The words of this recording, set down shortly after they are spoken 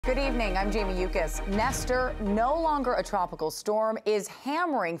Good evening, I'm Jamie Yukas. Nestor, no longer a tropical storm, is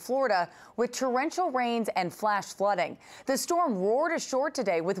hammering Florida with torrential rains and flash flooding. The storm roared ashore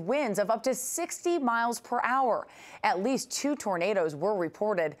today with winds of up to 60 miles per hour. At least 2 tornadoes were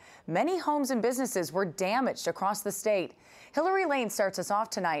reported. Many homes and businesses were damaged across the state. Hilary Lane starts us off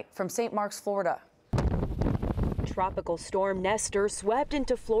tonight from St. Marks, Florida. Tropical storm Nestor swept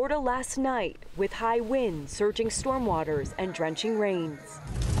into Florida last night with high winds, surging stormwaters, and drenching rains.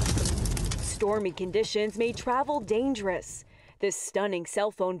 Stormy conditions made travel dangerous. This stunning cell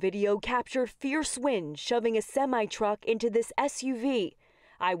phone video captured fierce winds shoving a semi-truck into this SUV.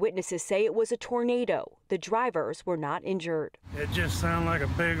 Eyewitnesses say it was a tornado. The drivers were not injured. It just sounded like a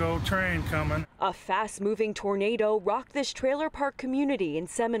big old train coming. A fast-moving tornado rocked this trailer park community in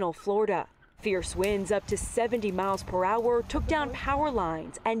Seminole, Florida. Fierce winds up to 70 miles per hour took down power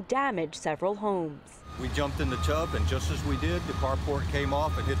lines and damaged several homes. We jumped in the tub, and just as we did, the carport came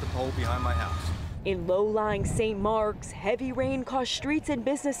off and hit the pole behind my house. In low-lying St. Marks, heavy rain caused streets and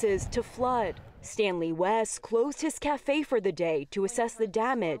businesses to flood. Stanley West closed his cafe for the day to assess the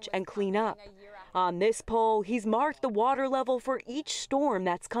damage and clean up. On this pole, he's marked the water level for each storm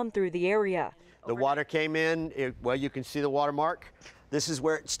that's come through the area. The water came in, well, you can see the water mark. This is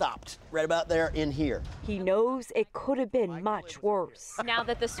where it stopped, right about there in here. He knows it could have been much worse. Now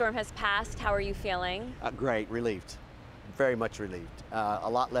that the storm has passed, how are you feeling? Great, relieved, very much relieved. A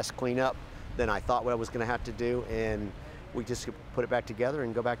lot less cleanup than I thought what I was gonna have to do, and we just put it back together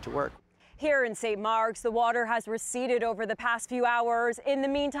and go back to work. Here in St. Marks, the water has receded over the past few hours. In the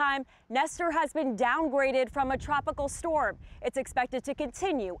meantime, Nestor has been downgraded from a tropical storm. It's expected to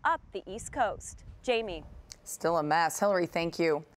continue up the East Coast. Jamie. Still a mess. Hilary, thank you.